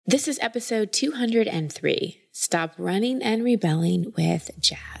This is episode 203, Stop Running and Rebelling with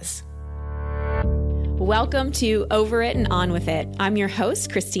Jazz. Welcome to Over It and On With It. I'm your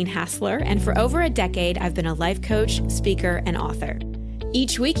host, Christine Hassler, and for over a decade, I've been a life coach, speaker, and author.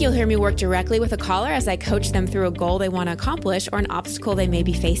 Each week, you'll hear me work directly with a caller as I coach them through a goal they want to accomplish or an obstacle they may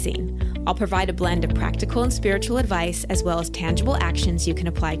be facing. I'll provide a blend of practical and spiritual advice, as well as tangible actions you can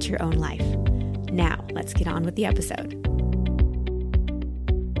apply to your own life. Now, let's get on with the episode.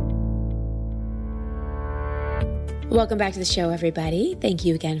 Welcome back to the show, everybody. Thank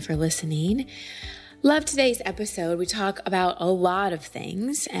you again for listening. Love today's episode. We talk about a lot of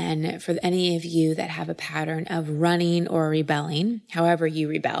things, and for any of you that have a pattern of running or rebelling, however you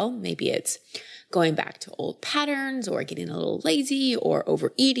rebel, maybe it's going back to old patterns or getting a little lazy or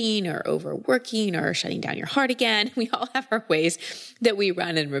overeating or overworking or shutting down your heart again. We all have our ways that we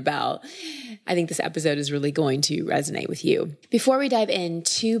run and rebel. I think this episode is really going to resonate with you. Before we dive in,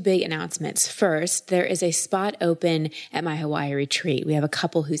 two big announcements. First, there is a spot open at my Hawaii retreat. We have a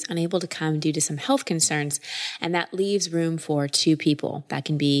couple who's unable to come due to some health concerns, and that leaves room for two people. That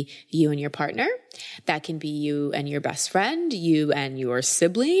can be you and your partner. That can be you and your best friend, you and your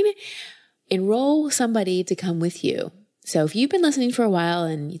sibling. Enroll somebody to come with you. So if you've been listening for a while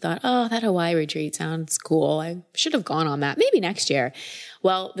and you thought, oh, that Hawaii retreat sounds cool, I should have gone on that, maybe next year.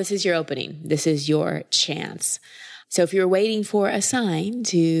 Well, this is your opening. This is your chance. So if you're waiting for a sign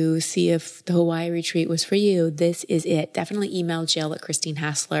to see if the Hawaii retreat was for you, this is it. Definitely email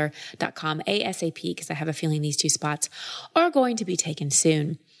jill@christinehassler.com ASAP, because I have a feeling these two spots are going to be taken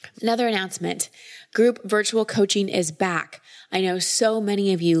soon. Another announcement, group virtual coaching is back. I know so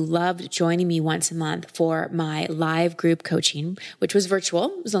many of you loved joining me once a month for my live group coaching, which was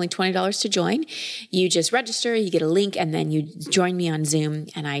virtual. It was only $20 to join. You just register, you get a link, and then you join me on Zoom,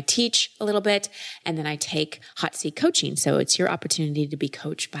 and I teach a little bit, and then I take hot seat coaching. So it's your opportunity to be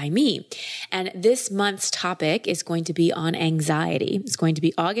coached by me. And this month's topic is going to be on anxiety. It's going to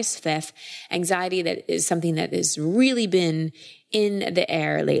be August 5th. Anxiety, that is something that has really been in the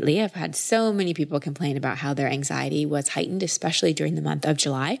air lately. I've had so many people complain about how their anxiety was heightened, especially during the month of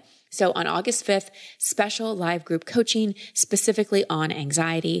July. So on August 5th, special live group coaching specifically on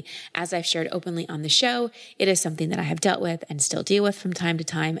anxiety. As I've shared openly on the show, it is something that I have dealt with and still deal with from time to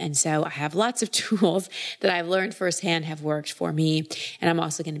time. And so I have lots of tools that I've learned firsthand have worked for me. And I'm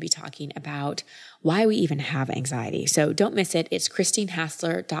also going to be talking about why we even have anxiety. So don't miss it. It's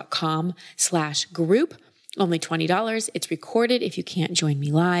christinehassler.com/group. Only $20. It's recorded if you can't join me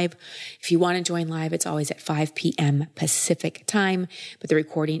live. If you want to join live, it's always at 5 p.m. Pacific time, but the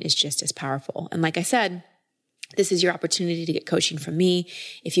recording is just as powerful. And like I said, this is your opportunity to get coaching from me.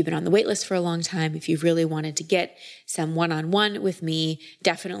 If you've been on the wait list for a long time, if you've really wanted to get some one-on-one with me,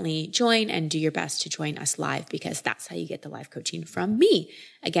 definitely join and do your best to join us live, because that's how you get the live coaching from me.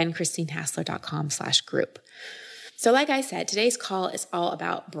 Again, christinehassler.com/group. So like I said, today's call is all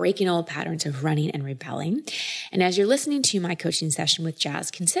about breaking old patterns of running and rebelling. And as you're listening to my coaching session with Jazz,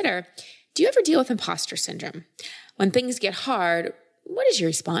 consider, do you ever deal with imposter syndrome? When things get hard, what is your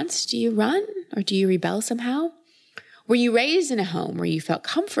response? Do you run or do you rebel somehow? Were you raised in a home where you felt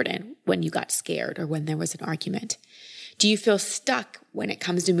confident when you got scared or when there was an argument? Do you feel stuck when it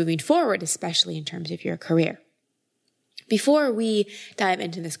comes to moving forward, especially in terms of your career? Before we dive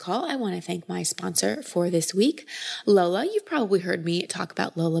into this call, I want to thank my sponsor for this week, Lola. You've probably heard me talk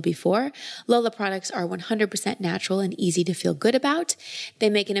about Lola before. Lola products are 100% natural and easy to feel good about. They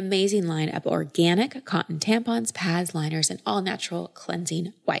make an amazing line of organic cotton tampons, pads, liners, and all natural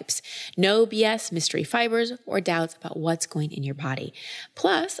cleansing wipes. No BS, mystery fibers, or doubts about what's going in your body.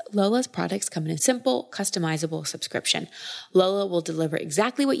 Plus, Lola's products come in a simple, customizable subscription. Lola will deliver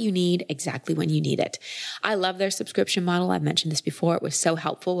exactly what you need, exactly when you need it. I love their subscription model. I've mentioned this before. It was so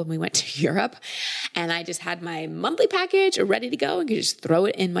helpful when we went to Europe, and I just had my monthly package ready to go and could just throw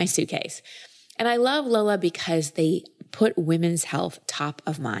it in my suitcase. And I love Lola because they put women's health top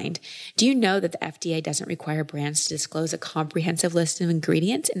of mind. Do you know that the FDA doesn't require brands to disclose a comprehensive list of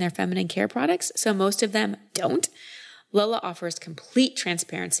ingredients in their feminine care products? So most of them don't. Lola offers complete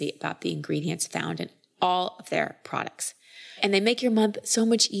transparency about the ingredients found in all of their products. And they make your month so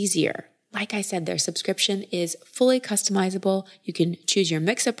much easier. Like I said, their subscription is fully customizable. You can choose your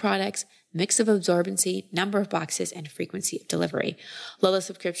mix of products, mix of absorbency, number of boxes, and frequency of delivery. Lola's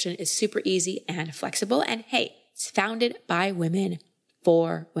subscription is super easy and flexible. And hey, it's founded by women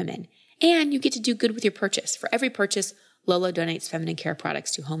for women. And you get to do good with your purchase. For every purchase, Lola donates feminine care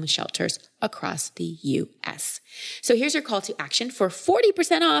products to homeless shelters across the U.S. So here's your call to action for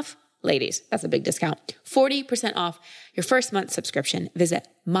 40% off. Ladies, that's a big discount. 40% off your first month subscription. Visit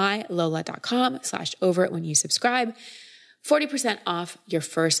mylola.com/over it when you subscribe. 40% off your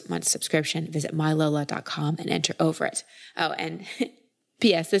first month subscription. Visit mylola.com and enter over it. Oh, and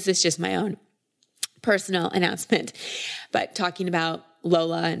P.S., this is just my own personal announcement, but talking about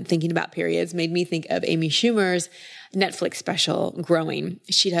Lola and thinking about periods made me think of Amy Schumer's Netflix special, Growing.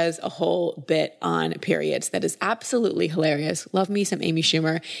 She does a whole bit on periods that is absolutely hilarious. Love me some Amy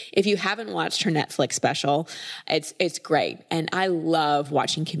Schumer. If you haven't watched her Netflix special, it's great. And I love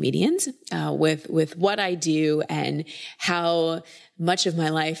watching comedians with what I do and how much of my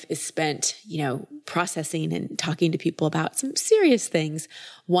life is spent, processing and talking to people about some serious things.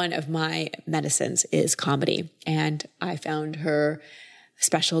 One of my medicines is comedy. And I found her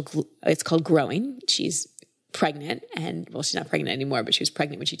special, it's called Growing. She's pregnant and, well, she's not pregnant anymore, but she was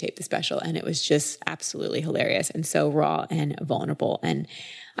pregnant when she taped the special. And it was just absolutely hilarious and so raw and vulnerable. And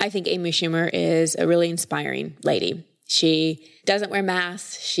I think Amy Schumer is a really inspiring lady. She doesn't wear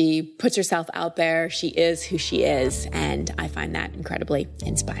masks. She puts herself out there. She is who she is. And I find that incredibly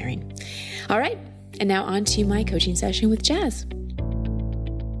inspiring. All right. And now on to my coaching session with Jazz.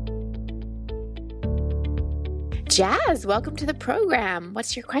 Jazz, welcome to the program.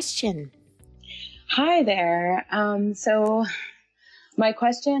 What's your question? Hi there. So my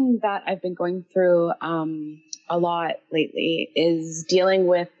question that I've been going through a lot lately is dealing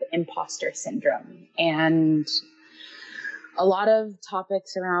with imposter syndrome and a lot of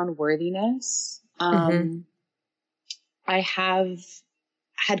topics around worthiness. I have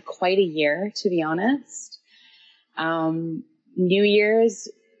had quite a year, to be honest. New Year's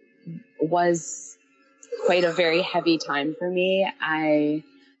was quite a very heavy time for me. I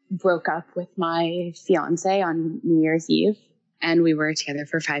broke up with my fiance on New Year's Eve, and we were together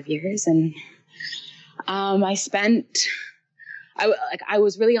for 5 years. And I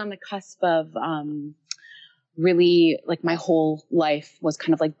was really on the cusp of really, like, my whole life was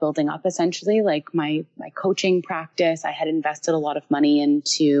kind of like building up, essentially, like my coaching practice. I had invested a lot of money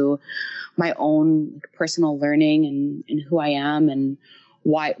into my own personal learning and who I am and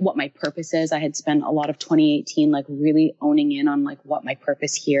what my purpose is. I had spent a lot of 2018 like really owning in on like what my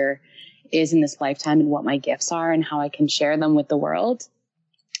purpose here is in this lifetime and what my gifts are and how I can share them with the world.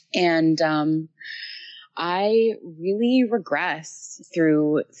 And I really regressed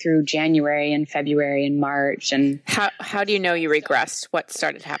through January and February and March. And how do you know you regressed? What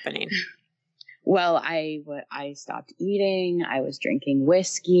started happening? Well, I stopped eating. I was drinking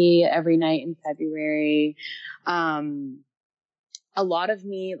whiskey every night in February. A lot of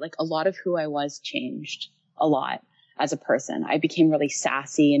me, like a lot of who I was, changed a lot as a person. I became really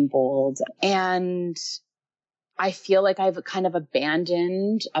sassy and bold. And I feel like I've kind of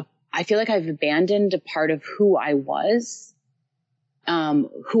abandoned a part of who I was,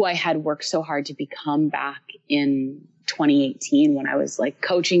 who I had worked so hard to become back in 2018 when I was like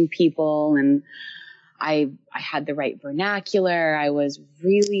coaching people and I had the right vernacular. I was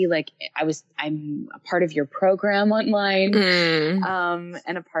really like, I'm a part of your program online,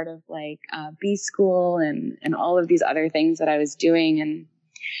 and a part of like, B School and all of these other things that I was doing. And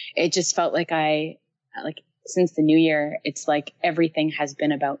it just felt like since the new year, it's like everything has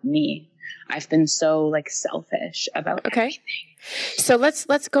been about me. I've been so like selfish about everything. So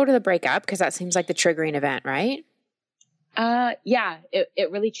let's go to the breakup, because that seems like the triggering event, right? Yeah, it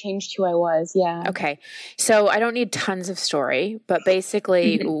really changed who I was. Yeah. Okay. So I don't need tons of story, but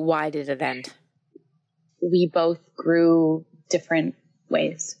basically why did it end? We both grew different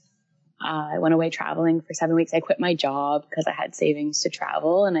ways. I went away traveling for 7 weeks. I quit my job because I had savings to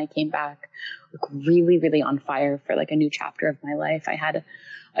travel, and I came back like really, really on fire for like a new chapter of my life. I had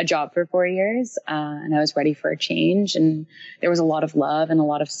a job for 4 years, and I was ready for a change, and there was a lot of love and a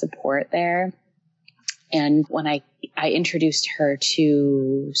lot of support there. And when I introduced her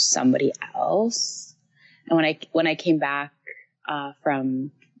to somebody else, and when I came back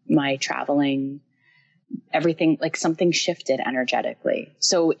from my traveling, everything, like something shifted energetically.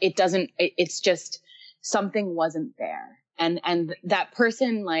 So it's just something wasn't there. And that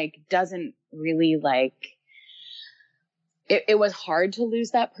person like doesn't really like, it was hard to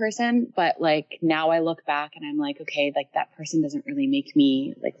lose that person, but like now I look back and I'm like, okay, like that person doesn't really make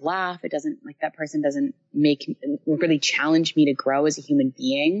me like laugh. That person doesn't really challenge me to grow as a human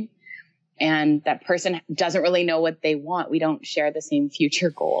being. And that person doesn't really know what they want. We don't share the same future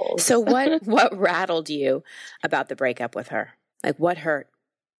goals. So what rattled you about the breakup with her? Like what hurt?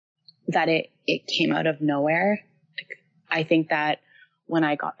 That it came out of nowhere. Like, I think that when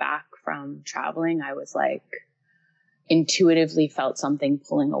I got back from traveling, I was like, intuitively felt something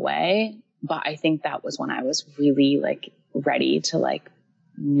pulling away. But I think that was when I was really like ready to like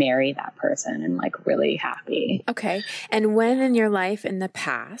marry that person and like really happy. Okay. And when in your life in the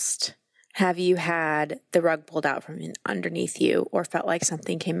past have you had the rug pulled out from underneath you or felt like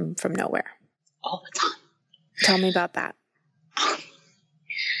something came from nowhere? All the time. Tell me about that.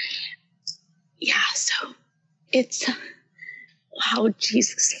 Yeah, so it's, wow,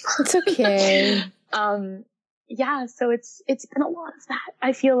 Jesus. It's okay. Yeah, so it's been a lot of that.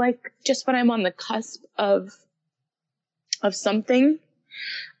 I feel like just when I'm on the cusp of something,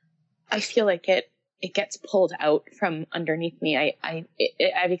 I feel like it gets pulled out from underneath me.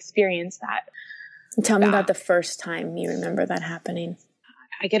 I've experienced that. Tell me about the first time you remember that happening.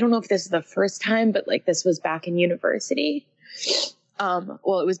 I don't know if this is the first time, but like this was back in university.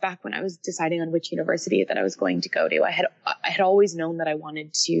 Well, it was back when I was deciding on which university that I was going to go to. I had always known that I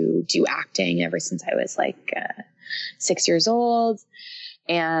wanted to do acting ever since I was like 6 years old.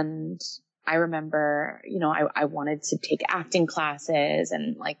 And I remember, I wanted to take acting classes,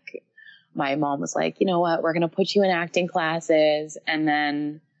 and like my mom was like, you know what, we're going to put you in acting classes. And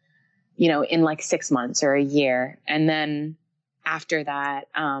then, in like 6 months or a year. And then after that,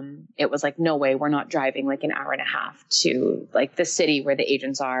 it was like, no way, we're not driving like an hour and a half to like the city where the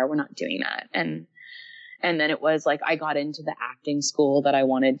agents are. We're not doing that. And then it was like, I got into the acting school that I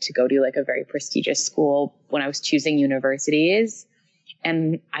wanted to go to, like a very prestigious school when I was choosing universities.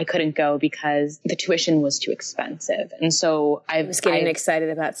 And I couldn't go because the tuition was too expensive. And so I was getting excited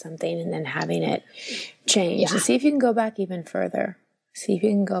about something and then having it change. Yeah. And see if you can go back even further. See if you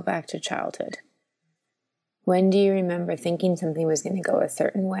can go back to childhood. When do you remember thinking something was going to go a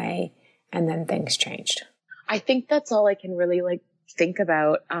certain way and then things changed? I think that's all I can really like think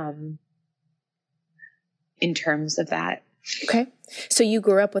about in terms of that. Okay. So you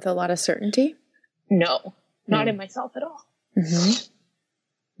grew up with a lot of certainty? No, not in myself at all.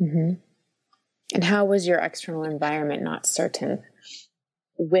 Mm-hmm. Mm-hmm. And how was your external environment not certain?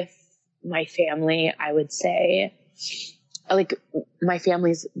 With my family, I would say, like, my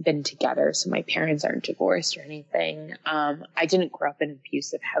family's been together, so my parents aren't divorced or anything. I didn't grow up in an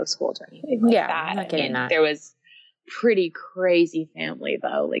abusive household or anything like that. I'm not getting that. There was pretty crazy family,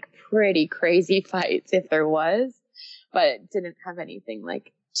 though, like pretty crazy fights if there was, but didn't have anything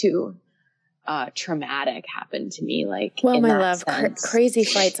like too traumatic happen to me. Like, well, my love, crazy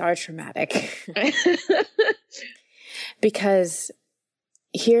fights are traumatic. Because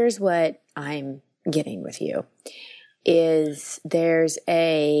here's what I'm getting with you is there's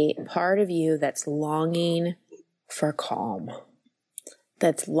a part of you that's longing for calm,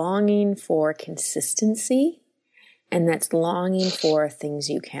 that's longing for consistency, and that's longing for things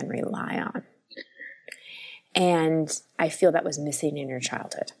you can rely on. And I feel that was missing in your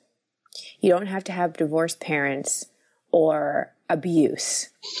childhood. You don't have to have divorced parents or abuse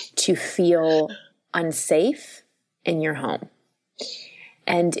to feel unsafe in your home.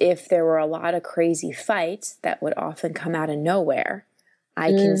 And if there were a lot of crazy fights that would often come out of nowhere,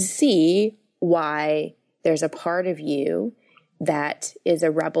 I can see why there's a part of you that is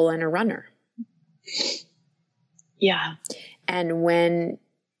a rebel and a runner. Yeah. And when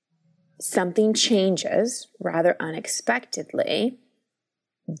something changes rather unexpectedly,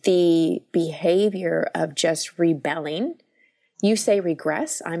 the behavior of just rebelling, you say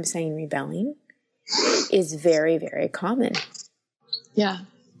regress, I'm saying rebelling, is very, very common. Yeah.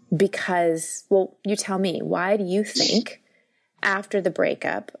 Because, well, you tell me, why do you think after the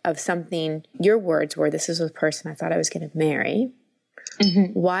breakup of something, your words were, this is a person I thought I was going to marry,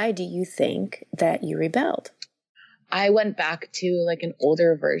 why do you think that you rebelled? I went back to like an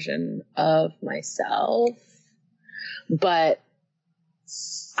older version of myself, but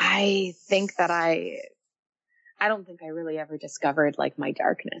I think that I don't think I really ever discovered like my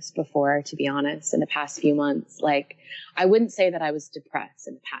darkness before, to be honest, in the past few months. Like, I wouldn't say that I was depressed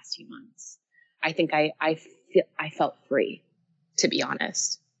in the past few months. I think I felt free, to be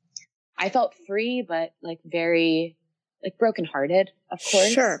honest. I felt free, but like very like brokenhearted, of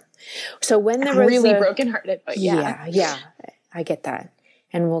course. Sure. So when there was really brokenhearted, but yeah, I get that.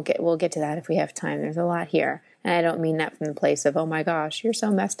 And we'll get to that if we have time. There's a lot here. And I don't mean that from the place of, oh my gosh, you're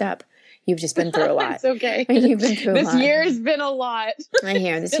so messed up. You've just been through a lot. It's okay. You've been through a lot. This year's been a lot. I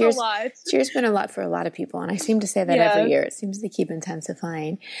hear. This year's been a lot for a lot of people. And I seem to say that every year. It seems to keep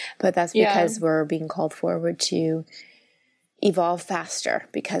intensifying. But that's because we're being called forward to evolve faster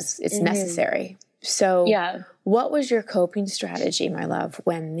because it's necessary. So what was your coping strategy, my love,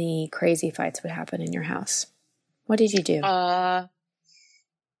 when the crazy fights would happen in your house? What did you do?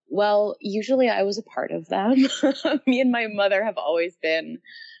 Well, usually I was a part of them. Me and my mother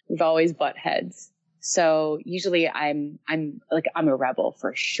we've always butt heads. So usually I'm a rebel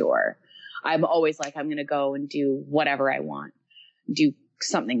for sure. I'm always like, I'm going to go and do whatever I want, do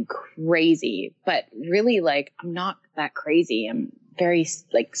something crazy, but really like, I'm not that crazy. I'm very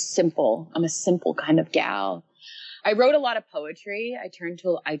like simple. I'm a simple kind of gal. I wrote a lot of poetry. I turned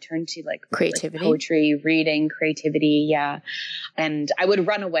to like creativity, like poetry, reading, creativity. Yeah. And I would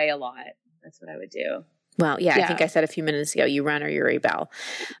run away a lot. That's what I would do. Well, yeah. I think I said a few minutes ago, you run or you rebel.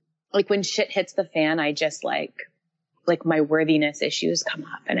 Like when shit hits the fan, I just like my worthiness issues come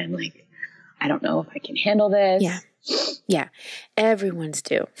up and I'm like, I don't know if I can handle this. Yeah. Yeah. Everyone's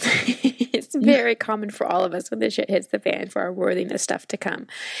do. It's very common for all of us when the shit hits the fan for our worthiness stuff to come.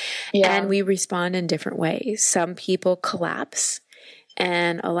 Yeah. And we respond in different ways. Some people collapse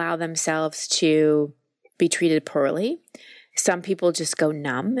and allow themselves to be treated poorly. Some people just go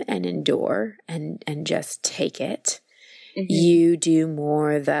numb and endure and just take it. Mm-hmm.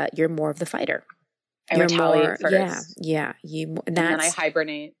 You're more of the fighter. I retaliate first. Yeah. And then I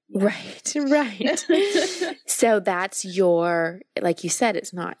hibernate. Right. So that's like you said,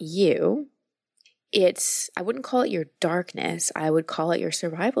 it's not you. I wouldn't call it your darkness. I would call it your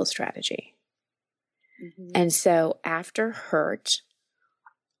survival strategy. Mm-hmm. And so after hurt,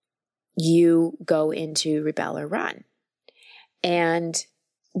 you go into rebel or run. And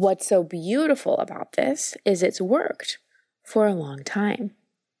what's so beautiful about this is it's worked for a long time.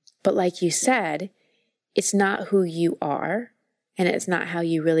 But like you said, it's not who you are, and it's not how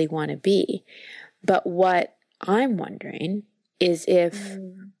you really want to be. But what I'm wondering is if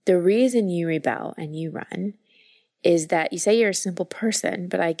the reason you rebel and you run is that you say you're a simple person,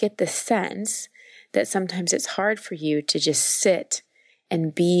 but I get the sense that sometimes it's hard for you to just sit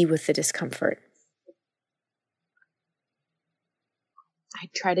and be with the discomfort. I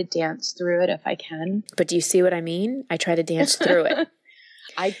try to dance through it if I can. But do you see what I mean? I try to dance through it.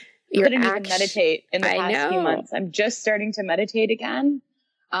 I couldn't even meditate in the past few months. I'm just starting to meditate again.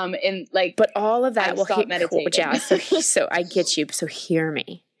 But all of that will stop meditating. Yeah, so I get you. So hear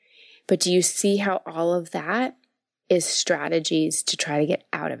me. But do you see how all of that is strategies to try to get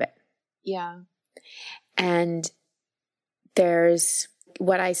out of it? Yeah. And there's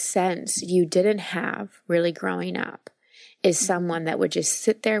what I sense you didn't have really growing up is someone that would just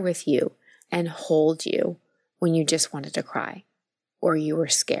sit there with you and hold you when you just wanted to cry or you were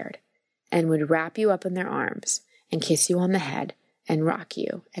scared, and would wrap you up in their arms and kiss you on the head and rock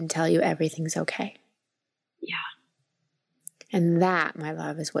you and tell you everything's okay. Yeah. And that, my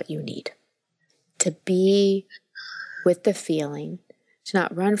love, is what you need. To be with the feeling, to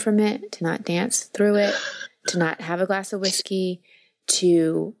not run from it, to not dance through it, to not have a glass of whiskey,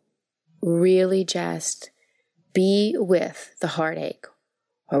 to really just be with the heartache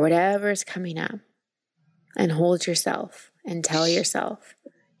or whatever is coming up and hold yourself and tell yourself,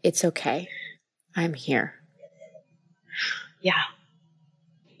 it's okay. I'm here. Yeah.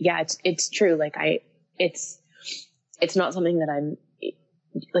 Yeah, it's true. Like it's not something that I'm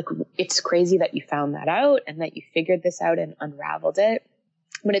like, it's crazy that you found that out and that you figured this out and unraveled it,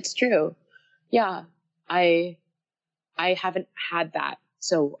 but it's true. Yeah. I haven't had that.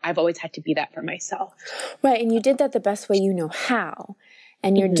 So I've always had to be that for myself. Right. And you did that the best way you know how.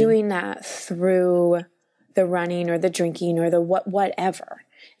 And you're doing that through the running or the drinking or the whatever.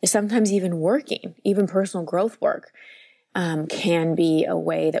 Sometimes even working, even personal growth work can be a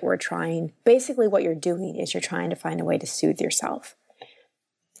way that we're trying. Basically what you're doing is you're trying to find a way to soothe yourself.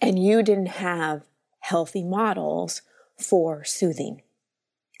 And you didn't have healthy models for soothing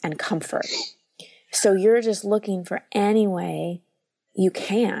and comfort. So you're just looking for any way you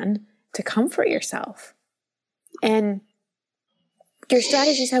can to comfort yourself. And your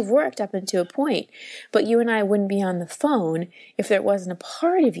strategies have worked up until a point, but you and I wouldn't be on the phone if there wasn't a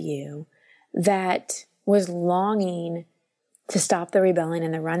part of you that was longing to stop the rebelling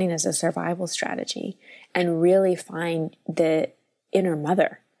and the running as a survival strategy and really find the inner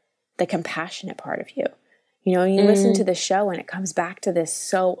mother, the compassionate part of you. You know, you listen to the show and it comes back to this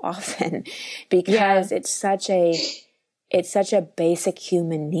so often because it's such a basic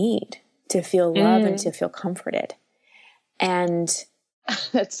human need to feel love and to feel comforted. And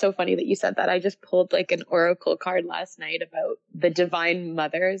that's so funny that you said that. I just pulled like an oracle card last night about the Divine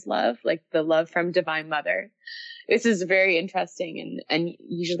Mother's love, like the love from Divine Mother. This is very interesting. And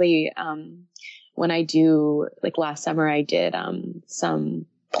usually, when I do, like last summer, I did, some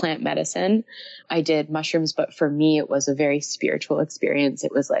plant medicine. I did mushrooms, but for me, it was a very spiritual experience.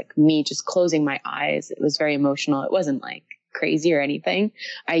 It was like me just closing my eyes. It was very emotional. It wasn't like crazy or anything.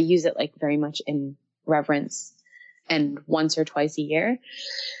 I use it like very much in reverence and once or twice a year.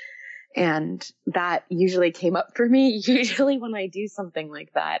 And that usually came up for me. Usually when I do something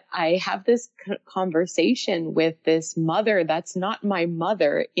like that, I have this conversation with this mother that's not my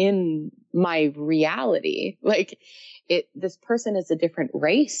mother in my reality. Like this person is a different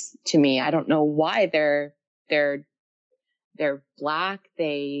race to me. I don't know why they're they're Black.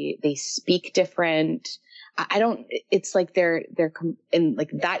 They speak different. I don't, it's like and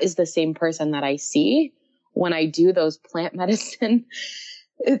like that is the same person that I see when I do those plant medicine.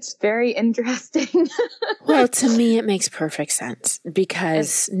 It's very interesting. Well, to me, it makes perfect sense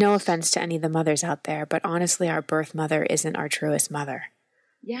because no offense to any of the mothers out there, but honestly, our birth mother isn't our truest mother.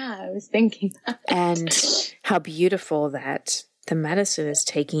 Yeah, I was thinking that. And how beautiful that the medicine is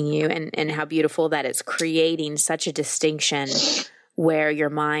taking you and how beautiful that it's creating such a distinction where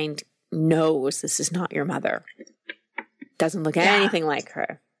your mind knows this is not your mother. Doesn't look anything like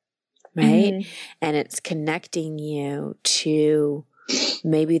her, right? Mm-hmm. And it's connecting you to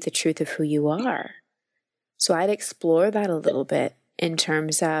maybe the truth of who you are. So I'd explore that a little bit in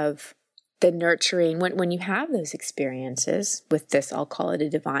terms of the nurturing. When you have those experiences with this, I'll call it a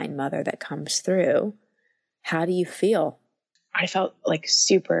divine mother that comes through, how do you feel? I felt like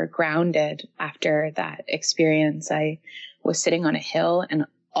super grounded after that experience. I was sitting on a hill and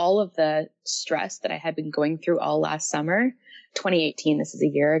all of the stress that I had been going through all last summer, 2018, this is a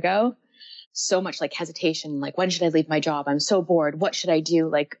year ago, so much like hesitation, like, when should I leave my job? I'm so bored. What should I do?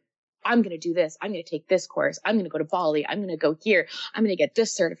 Like, I'm going to do this. I'm going to take this course. I'm going to go to Bali. I'm going to go here. I'm going to get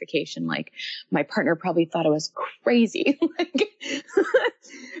this certification. Like, my partner probably thought I was crazy.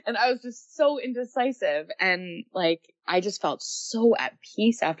 And I was just so indecisive. And like, I just felt so at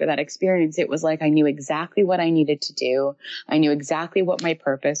peace after that experience. It was like, I knew exactly what I needed to do. I knew exactly what my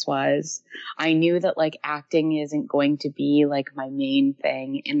purpose was. I knew that like acting isn't going to be like my main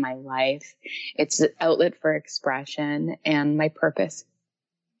thing in my life. It's an outlet for expression, and my purpose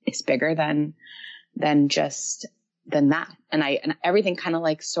is bigger than that. And everything kind of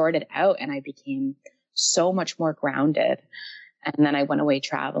like sorted out, and I became so much more grounded. And then I went away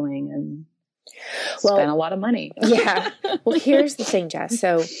traveling and spent a lot of money. Yeah. Well, here's the thing, Jess.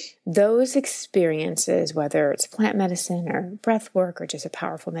 So those experiences, whether it's plant medicine or breath work or just a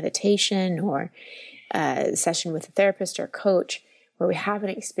powerful meditation or a session with a therapist or coach where we have an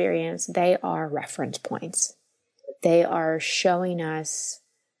experience, they are reference points. They are showing us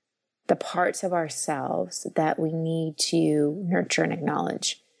the parts of ourselves that we need to nurture and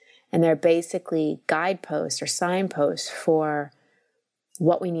acknowledge. And they're basically guideposts or signposts for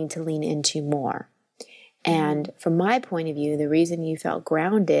what we need to lean into more. And from my point of view, the reason you felt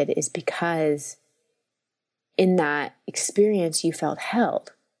grounded is because in that experience, you felt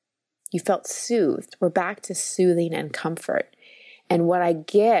held. You felt soothed. We're back to soothing and comfort. And what I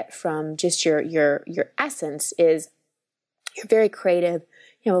get from just your essence is you're very creative.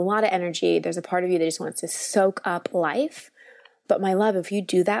 You have a lot of energy. There's a part of you that just wants to soak up life. But my love, if you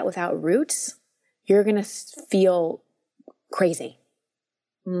do that without roots, you're going to feel crazy.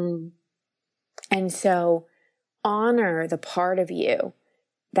 And so honor the part of you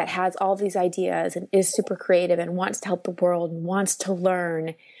that has all these ideas and is super creative and wants to help the world and wants to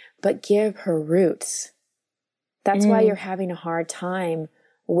learn, but give her roots. That's why you're having a hard time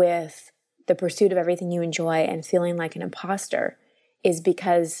with the pursuit of everything you enjoy and feeling like an imposter, is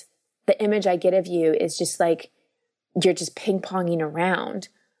because the image I get of you is just like, you're just ping-ponging around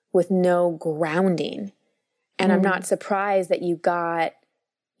with no grounding. And I'm not surprised that you got,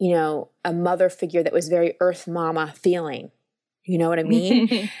 you know, a mother figure that was very earth mama feeling. You know what I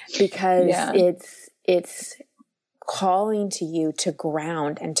mean? Because it's calling to you to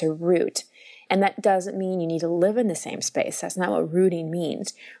ground and to root. And that doesn't mean you need to live in the same space. That's not what rooting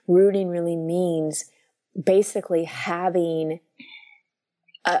means. Rooting really means basically having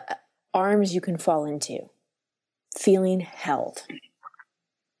arms you can fall into. Feeling held.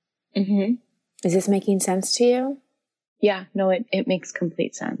 Is this making sense to you? Yeah, no, it makes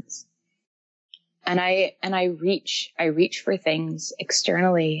complete sense. And I reach for things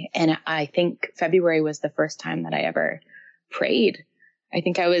externally. And I think February was the first time that I ever prayed. I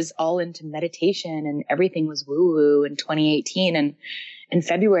think I was all into meditation and everything was woo woo in 2018. And in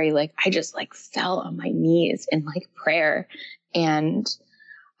February, like I just like fell on my knees in like prayer, and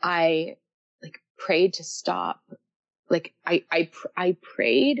I like prayed to stop. Like I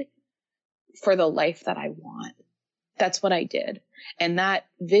prayed for the life that I want. That's what I did. And that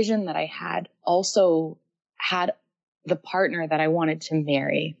vision that I had also had the partner that I wanted to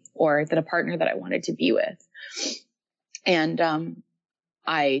marry, or the partner that I wanted to be with. And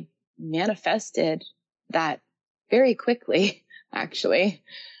I manifested that very quickly, actually.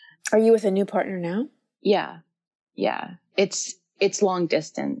 Are you with a new partner now? Yeah. It's long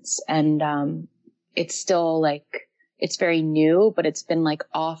distance, and it's still like, it's very new, but it's been like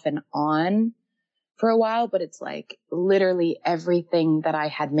off and on for a while. But it's like literally everything that I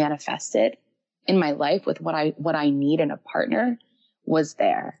had manifested in my life with what I need in a partner was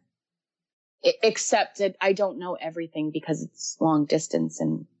there. except that I don't know everything because it's long distance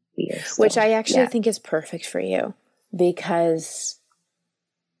and which I actually think is perfect for you, because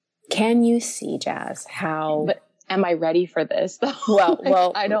can you see, Jazz, how... But am I ready for this though?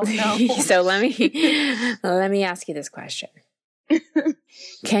 Well, I don't know. So let me ask you this question.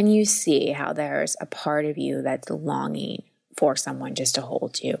 Can you see how there's a part of you that's longing for someone just to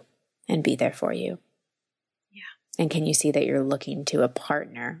hold you and be there for you? Yeah. And can you see that you're looking to a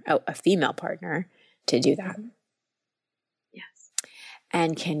partner, a female partner, to do that? Mm-hmm. Yes.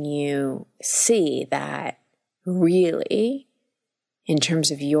 And can you see that really, in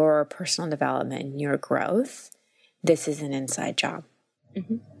terms of your personal development and your growth, this is an inside job?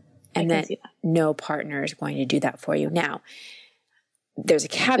 Mm-hmm. And that no partner is going to do that for you. Now, there's a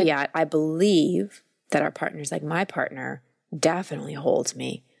caveat. I believe that our partners, like my partner, definitely holds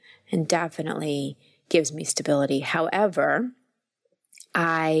me and definitely gives me stability. However,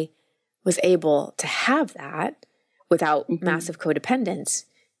 I was able to have that without massive codependence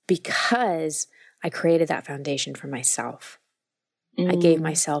because I created that foundation for myself. I gave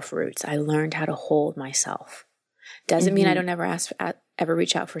myself roots. I learned how to hold myself. Doesn't mean I don't ever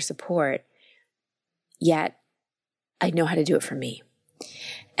reach out for support, yet I know how to do it for me.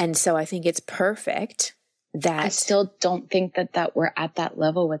 And so I think it's perfect that... I still don't think that we're at that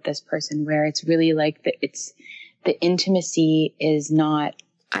level with this person where it's really like the intimacy is not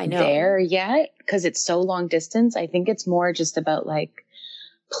there yet because it's so long distance. I think it's more just about like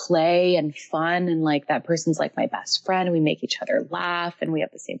play and fun, and like that person's like my best friend and we make each other laugh and we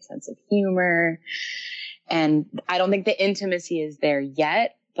have the same sense of humor. And I don't think the intimacy is there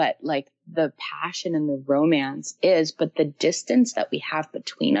yet, but like the passion and the romance is, but the distance that we have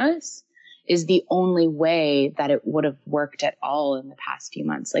between us is the only way that it would have worked at all in the past few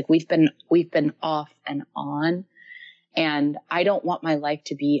months. Like we've been off and on, and I don't want my life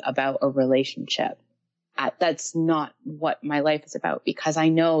to be about a relationship. That's not what my life is about, because I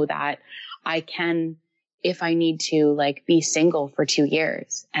know that I can, if I need to, like be single for 2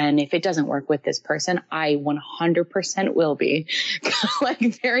 years. And if it doesn't work with this person, I 100% will be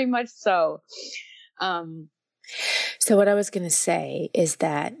like very much so. So what I was going to say is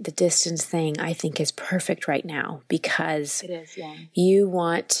that the distance thing I think is perfect right now, because it is, yeah. You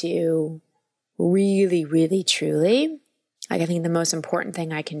want to really, really, truly, like I think the most important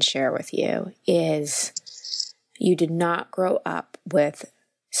thing I can share with you is you did not grow up with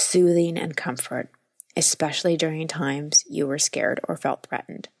soothing and comfort, especially during times you were scared or felt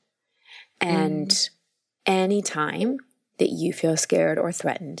threatened. And any time that you feel scared or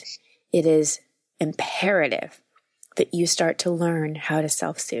threatened, it is imperative that you start to learn how to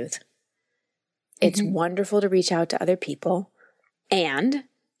self-soothe. It's wonderful to reach out to other people, and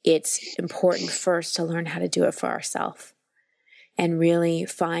it's important first to learn how to do it for ourselves and really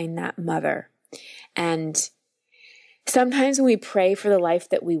find that mother. And sometimes when we pray for the life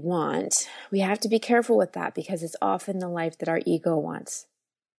that we want, we have to be careful with that because it's often the life that our ego wants.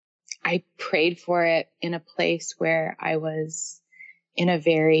 I prayed for it in a place where I was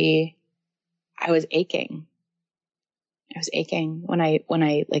aching. I was aching when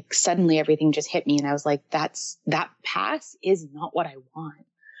I like suddenly everything just hit me and I was like, that pass is not what I want.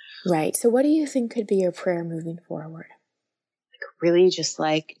 Right. So what do you think could be your prayer moving forward? Like really just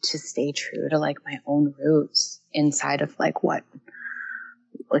like to stay true to like my own roots inside of like what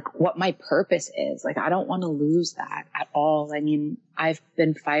my purpose is. Like, I don't want to lose that at all. I mean, I've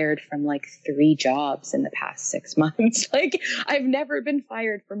been fired from like 3 jobs in the past 6 months. Like, I've never been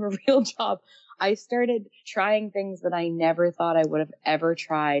fired from a real job. I started trying things that I never thought I would have ever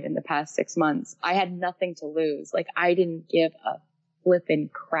tried in the past 6 months. I had nothing to lose. Like, I didn't give a flipping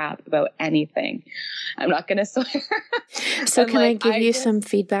crap about anything. I'm not going to swear. So can I give you some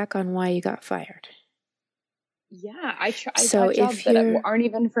feedback on why you got fired? Yeah, I got jobs that aren't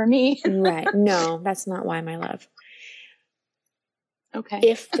even for me. Right. No, that's not why, my love. Okay.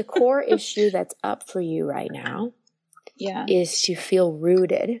 If the core issue that's up for you right now is to feel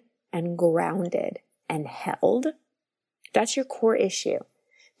rooted and grounded and held, that's your core issue.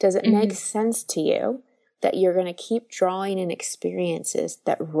 Does it make sense to you that you're going to keep drawing in experiences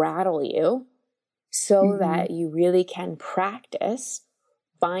that rattle you so that you really can practice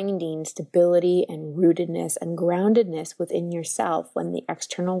finding stability and rootedness and groundedness within yourself when the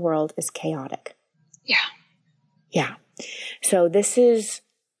external world is chaotic? Yeah. So this is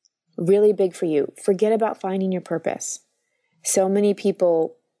really big for you. Forget about finding your purpose. So many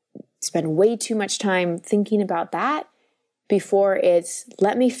people spend way too much time thinking about that before it's,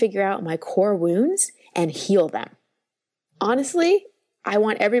 let me figure out my core wounds and heal them. Honestly, I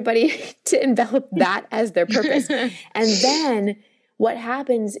want everybody to envelop that as their purpose. And then what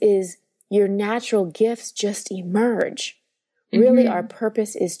happens is your natural gifts just emerge. Really, our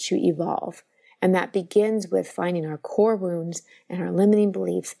purpose is to evolve. And that begins with finding our core wounds and our limiting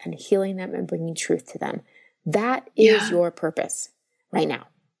beliefs and healing them and bringing truth to them. That is your purpose right now.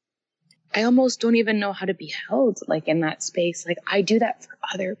 I almost don't even know how to be held like in that space. Like I do that for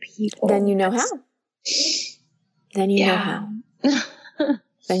other people. Then you know how. Then you know how.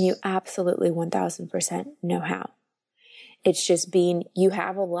 Then you absolutely 1000% know how. It's just you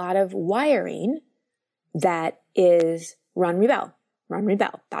have a lot of wiring that is run, rebel.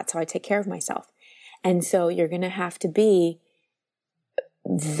 That's how I take care of myself. And so you're going to have to be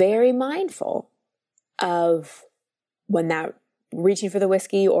very mindful of when that reaching for the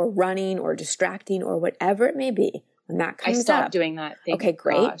whiskey or running or distracting or whatever it may be, when that comes up. I stopped doing that. Okay,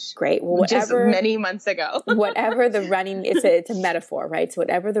 great. Well, whatever. Just many months ago. Whatever the running, it's a metaphor, right? So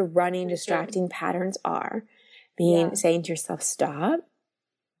whatever the running, distracting patterns are, saying to yourself, stop,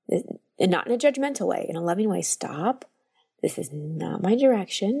 and not in a judgmental way, in a loving way, stop. This is not my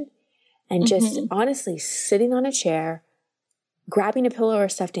direction. And just honestly sitting on a chair, grabbing a pillow or a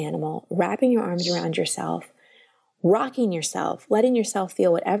stuffed animal, wrapping your arms around yourself, rocking yourself, letting yourself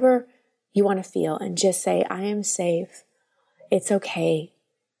feel whatever you want to feel, and just say, I am safe. It's okay.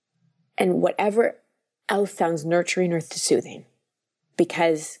 And whatever else sounds nurturing or soothing.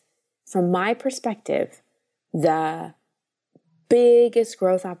 Because from my perspective, the biggest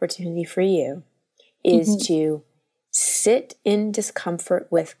growth opportunity for you is to sit in discomfort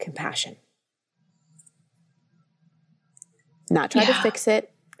with compassion. Not try to fix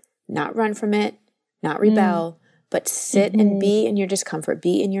it, not run from it, not rebel, but sit and be in your discomfort,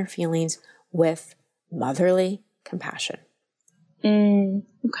 be in your feelings with motherly compassion.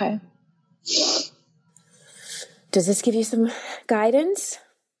 Okay. Does this give you some guidance?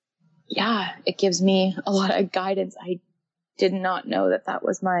 Yeah, it gives me a lot of guidance. I did not know that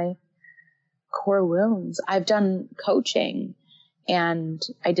was my core wounds. I've done coaching and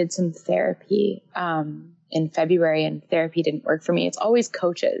I did some therapy in February, and therapy didn't work for me. It's always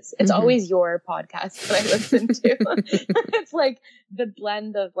coaches. It's always your podcast that I listen to. It's like the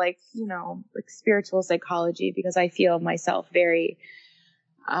blend of like spiritual psychology, because I feel myself very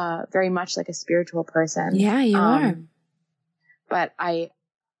much like a spiritual person. Yeah, you are. But I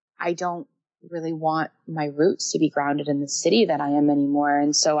don't really want my roots to be grounded in the city that I am anymore.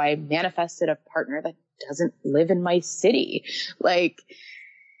 And so I manifested a partner that doesn't live in my city. Like,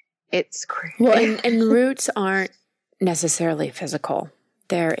 it's crazy. Well, and roots aren't necessarily physical.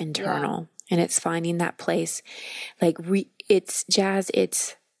 They're internal. And it's finding that place. Like,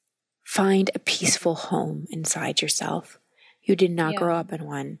 it's find a peaceful home inside yourself. You did not grow up in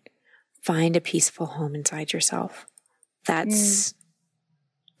one. Find a peaceful home inside yourself. That's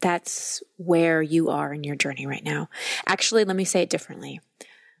where you are in your journey right now. Actually, let me say it differently.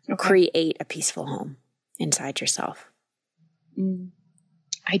 Okay. Create a peaceful home inside yourself.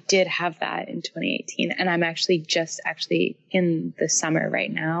 I did have that in 2018. And I'm actually in the summer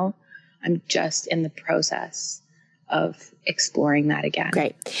right now. I'm just in the process of exploring that again.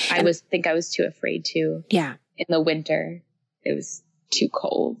 Great. I was too afraid to. Yeah. In the winter, it was too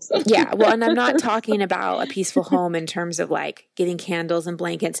cold. Yeah. Well, and I'm not talking about a peaceful home in terms of like getting candles and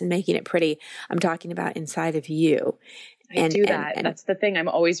blankets and making it pretty. I'm talking about inside of you. I do that. And that's the thing. I'm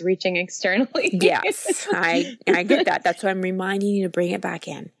always reaching externally. Yes. I get that. That's why I'm reminding you to bring it back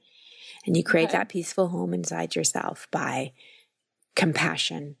in. And you create that peaceful home inside yourself by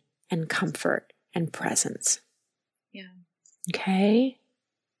compassion and comfort and presence. Yeah. Okay.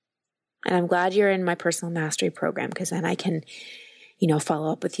 And I'm glad you're in my personal mastery program, because then I can,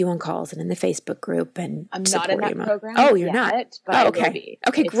 follow up with you on calls and in the Facebook group and I'm not in that program. Oh, you're not? But okay.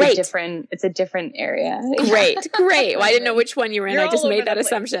 Okay, great. It's a different area. Great. Well, I didn't know which one you were in. I just made that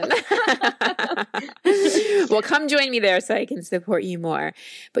assumption. Well, come join me there so I can support you more.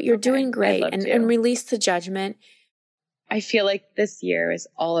 But you're doing great, and release the judgment. I feel like this year is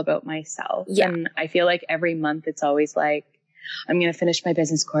all about myself. Yeah. And I feel like every month it's always like, I'm going to finish my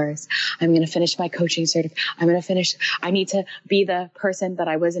business course. I'm going to finish my coaching certificate. I need to be the person that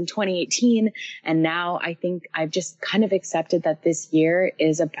I was in 2018. And now I think I've just kind of accepted that this year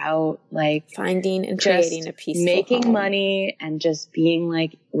is about like finding and creating a peaceful making home. money and just being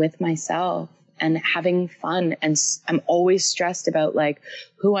like with myself and having fun. And I'm always stressed about like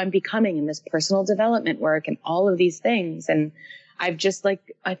who I'm becoming in this personal development work and all of these things. And I've just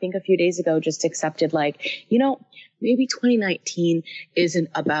I think a few days ago just accepted maybe 2019 isn't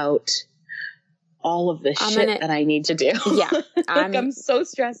about all of the shit that I need to do. Yeah. I'm so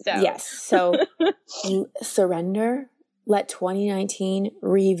stressed out. Yes. So surrender. Let 2019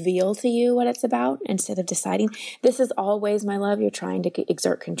 reveal to you what it's about instead of deciding. This is always, my love, you're trying to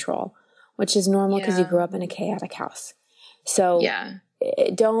exert control. which is normal because you grew up in a chaotic house. So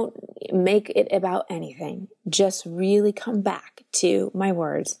don't make it about anything. Just really come back to my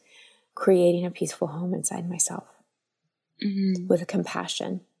words, creating a peaceful home inside myself with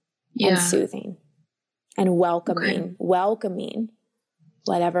compassion and soothing and welcoming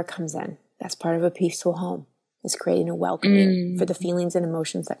whatever comes in. That's part of a peaceful home, is creating a welcoming for the feelings and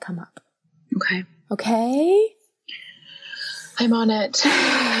emotions that come up. Okay? I'm on it.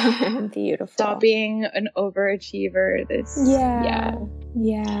 Beautiful. Stop being an overachiever.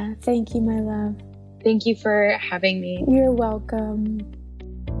 Yeah. Thank you, my love. Thank you for having me. You're welcome.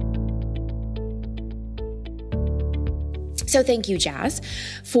 So thank you, Jazz,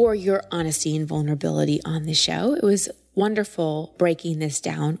 for your honesty and vulnerability on the show. It was wonderful breaking this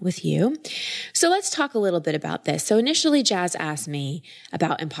down with you. So let's talk a little bit about this. So initially, Jazz asked me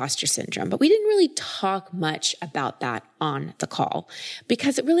about imposter syndrome, but we didn't really talk much about that on the call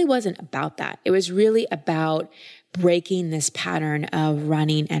because it really wasn't about that. It was really about breaking this pattern of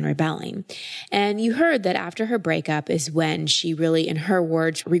running and rebelling. And you heard that after her breakup is when she really, in her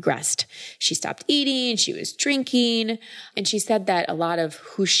words, regressed. She stopped eating, she was drinking, and she said that a lot of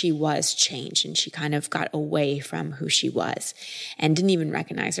who she was changed and she kind of got away from who she was and didn't even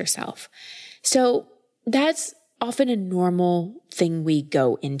recognize herself. So that's often a normal thing we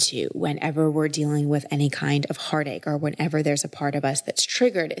go into whenever we're dealing with any kind of heartache or whenever there's a part of us that's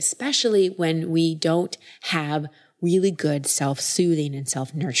triggered, especially when we don't have really good self-soothing and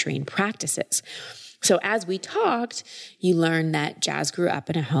self-nurturing practices. So as we talked, you learned that Jazz grew up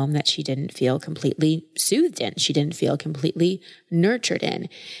in a home that she didn't feel completely soothed in. She didn't feel completely nurtured in.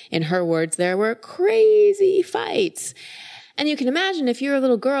 In her words, there were crazy fights. And you can imagine if you're a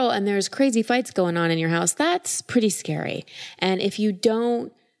little girl and there's crazy fights going on in your house, that's pretty scary. And if you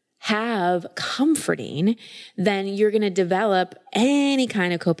don't have comforting, then you're going to develop any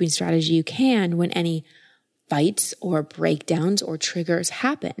kind of coping strategy you can when any fights or breakdowns or triggers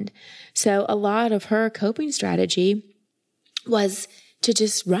happened. So a lot of her coping strategy was to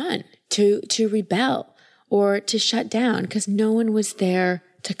just run, to rebel, or to shut down because no one was there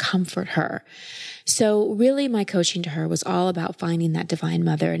to comfort her. So really my coaching to her was all about finding that divine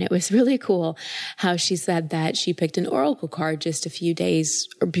mother. And it was really cool how she said that she picked an oracle card just a few days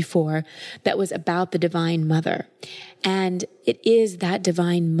before that was about the divine mother. And it is that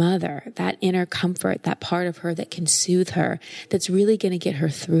divine mother, that inner comfort, that part of her that can soothe her, that's really going to get her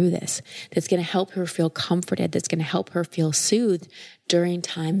through this, that's going to help her feel comforted, that's going to help her feel soothed during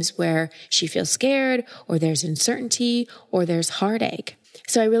times where she feels scared or there's uncertainty or there's heartache.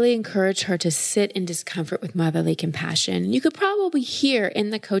 So I really encourage her to sit in discomfort with motherly compassion. You could probably hear in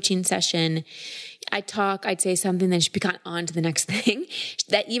the coaching session, I'd say something, then she'd be gone on to the next thing,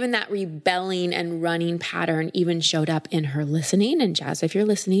 that even that rebelling and running pattern even showed up in her listening. And Jazz, if you're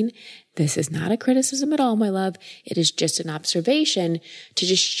listening, this is not a criticism at all, my love. It is just an observation to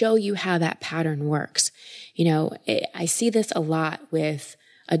just show you how that pattern works. You know, I see this a lot with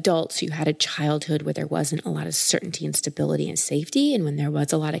adults who had a childhood where there wasn't a lot of certainty and stability and safety. And when there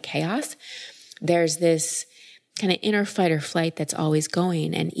was a lot of chaos, there's this kind of inner fight or flight that's always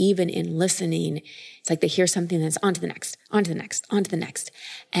going. And even in listening, it's like they hear something that's on to the next, on to the next, on to the next.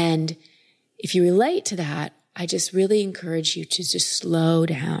 And if you relate to that, I just really encourage you to just slow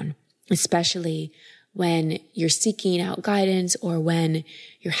down, especially when you're seeking out guidance or when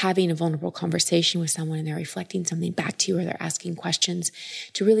you're having a vulnerable conversation with someone and they're reflecting something back to you or they're asking questions,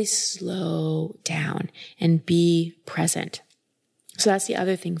 to really slow down and be present. So that's the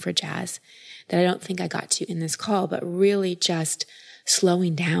other thing for Jazz that I don't think I got to in this call, but really just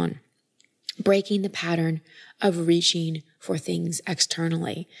slowing down, breaking the pattern of reaching for things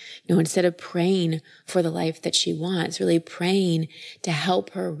externally. You know, instead of praying for the life that she wants, really praying to help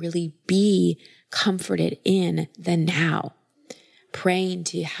her really be comforted in the now, praying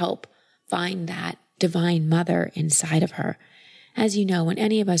to help find that divine mother inside of her. As you know, when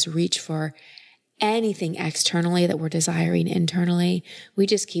any of us reach for anything externally that we're desiring internally, we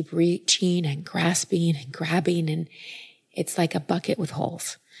just keep reaching and grasping and grabbing, and it's like a bucket with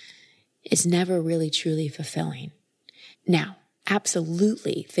holes. It's never really truly fulfilling. Now,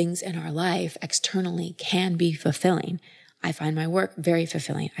 absolutely, things in our life externally can be fulfilling. I find my work very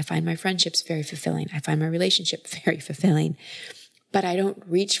fulfilling. I find my friendships very fulfilling. I find my relationship very fulfilling. But I don't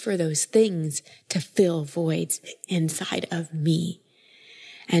reach for those things to fill voids inside of me.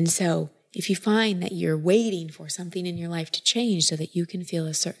 And so if you find that you're waiting for something in your life to change so that you can feel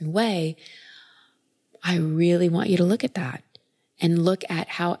a certain way, I really want you to look at that and look at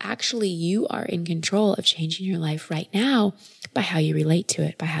how actually you are in control of changing your life right now by how you relate to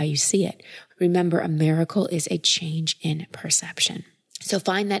it, by how you see it. Remember, a miracle is a change in perception. So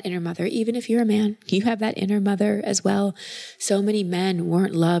find that inner mother. Even if you're a man, you have that inner mother as well. So many men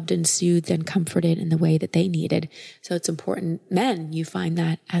weren't loved and soothed and comforted in the way that they needed. So it's important, men, you find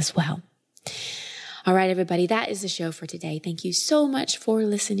that as well. All right, everybody, that is the show for today. Thank you so much for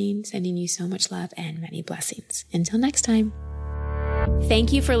listening, sending you so much love and many blessings. Until next time.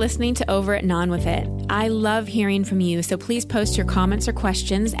 Thank you for listening to Over It and On With It. I love hearing from you, so please post your comments or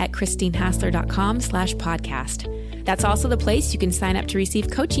questions at christinehassler.com/podcast. That's also the place you can sign up to receive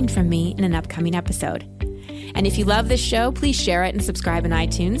coaching from me in an upcoming episode. And if you love this show, please share it and subscribe in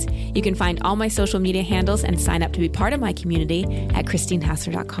iTunes. You can find all my social media handles and sign up to be part of my community at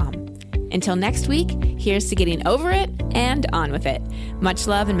christinehassler.com. Until next week, here's to getting over it and on with it. Much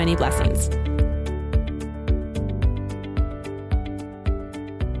love and many blessings.